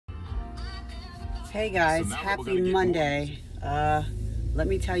Hey guys, happy Monday. Let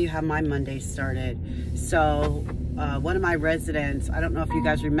me tell you how my Monday started. So one of my residents, I don't know if you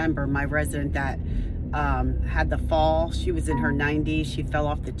guys remember, my resident that had the fall. She was in her 90s. She fell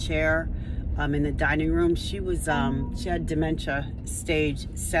off the chair in the dining room. She had dementia stage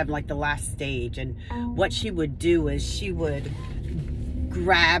 7, like the last stage. And what she would do is she would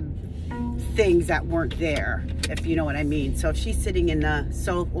grab things that weren't there, if you know what I mean. So if she's sitting on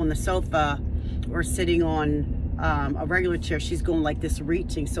the sofa or sitting on a regular chair, she's going like this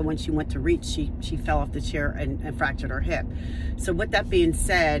reaching. So when she went to reach, she fell off the chair and fractured her hip. So with that being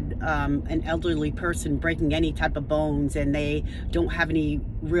said, an elderly person breaking any type of bones and they don't have any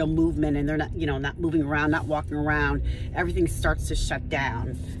real movement and they're not, not moving around, not walking around, everything starts to shut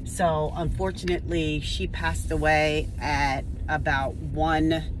down. So unfortunately, she passed away at about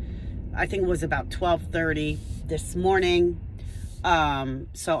I think it was about 12:30 this morning.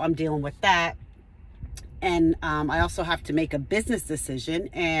 So I'm dealing with that. And I also have to make a business decision,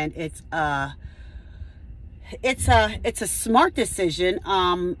 and it's a smart decision.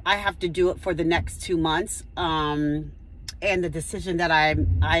 I have to do it for the next 2 months. And the decision that I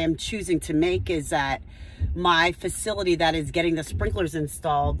am choosing to make is that my facility that is getting the sprinklers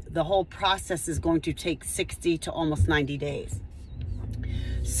installed, the whole process is going to take 60 to almost 90 days.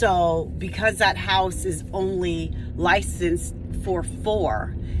 So because that house is only licensed for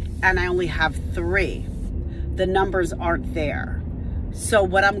 4 and I only have 3, the numbers aren't there. So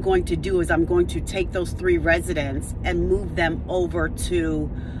what I'm going to do is I'm going to take those 3 residents and move them over to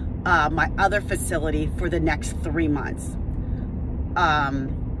my other facility for the next 3 months.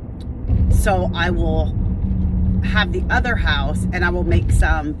 So I will have the other house and I will make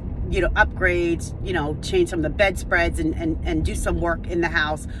some upgrades, change some of the bedspreads and do some work in the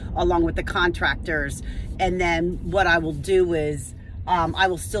house along with the contractors. And then what I will do is I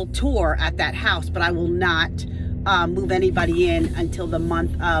will still tour at that house, but I will not move anybody in until the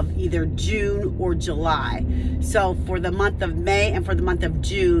month of either June or July. So for the month of May and for the month of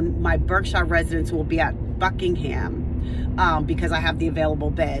June, my Berkshire residents will be at Buckingham because I have the available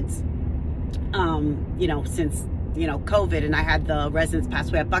beds. Since COVID and I had the residents pass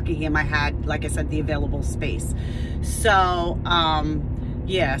away at Buckingham, I had, like I said, the available space. So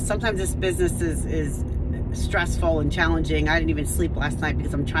yeah, sometimes this business is stressful and challenging. I didn't even sleep last night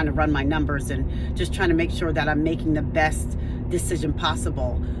because I'm trying to run my numbers and just trying to make sure that I'm making the best decision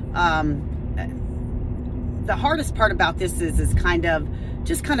possible. The hardest part about this is kind of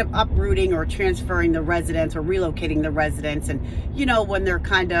uprooting or transferring the residents or relocating the residents. And when they're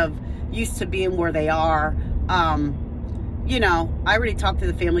kind of used to being where they are, I already talked to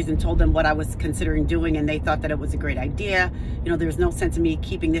the families and told them what I was considering doing, and they thought that it was a great idea. There's no sense in me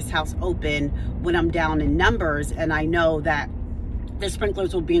keeping this house open when I'm down in numbers, and I know that the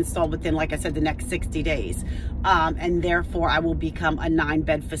sprinklers will be installed within, like I said, the next 60 days. And therefore, I will become a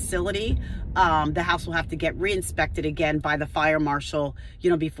 9-bed facility. The house will have to get re-inspected again by the fire marshal,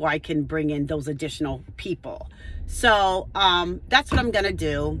 before I can bring in those additional people. So that's what I'm going to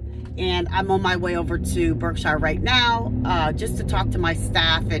do. And I'm on my way over to Berkshire right now, just to talk to my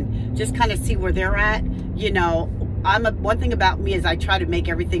staff and just kind of see where they're at. One thing about me is I try to make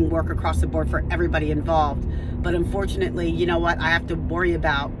everything work across the board for everybody involved. But unfortunately, I have to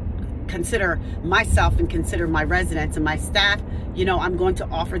consider myself and consider my residents and my staff. I'm going to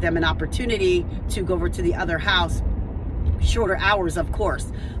offer them an opportunity to go over to the other house, shorter hours, of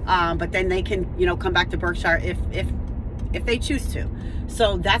course. But then they can, come back to Berkshire if they choose to.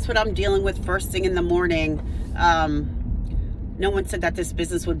 So that's what I'm dealing with first thing in the morning. No one said that this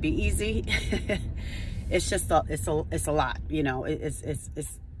business would be easy. It's just it's a lot,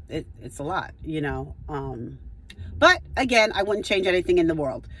 it's a lot, but again, I wouldn't change anything in the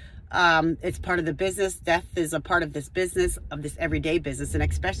world. It's part of the business. Death is a part of this business, of this everyday business, and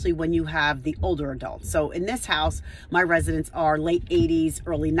especially when you have the older adults. So in this house, my residents are late 80s,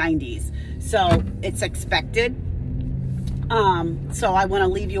 early 90s. So it's expected. So I want to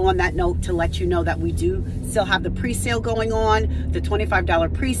leave you on that note to let you know that we do still have the pre-sale going on, the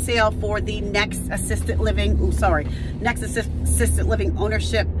 $25 pre-sale for the next assisted living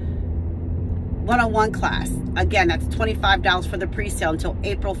ownership 101 class. Again, that's $25 for the pre-sale until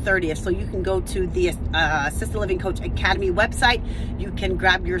April 30th. So you can go to the Assisted Living Coach Academy website. You can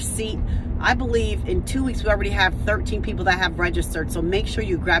grab your seat. I believe in 2 weeks we already have 13 people that have registered. So make sure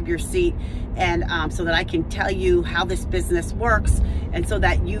you grab your seat, and so that I can tell you how this business works, and so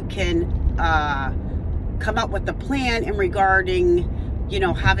that you can come up with a plan in regarding,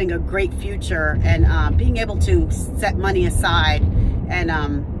 having a great future and being able to set money aside and,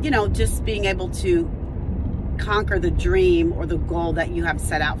 just being able to conquer the dream or the goal that you have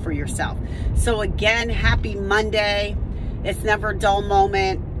set out for yourself. So again, happy Monday. It's never a dull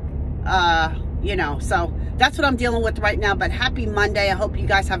moment, you know, so that's what I'm dealing with right now. But happy Monday. I hope you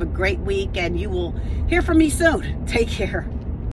guys have a great week, and you will hear from me soon. Take care.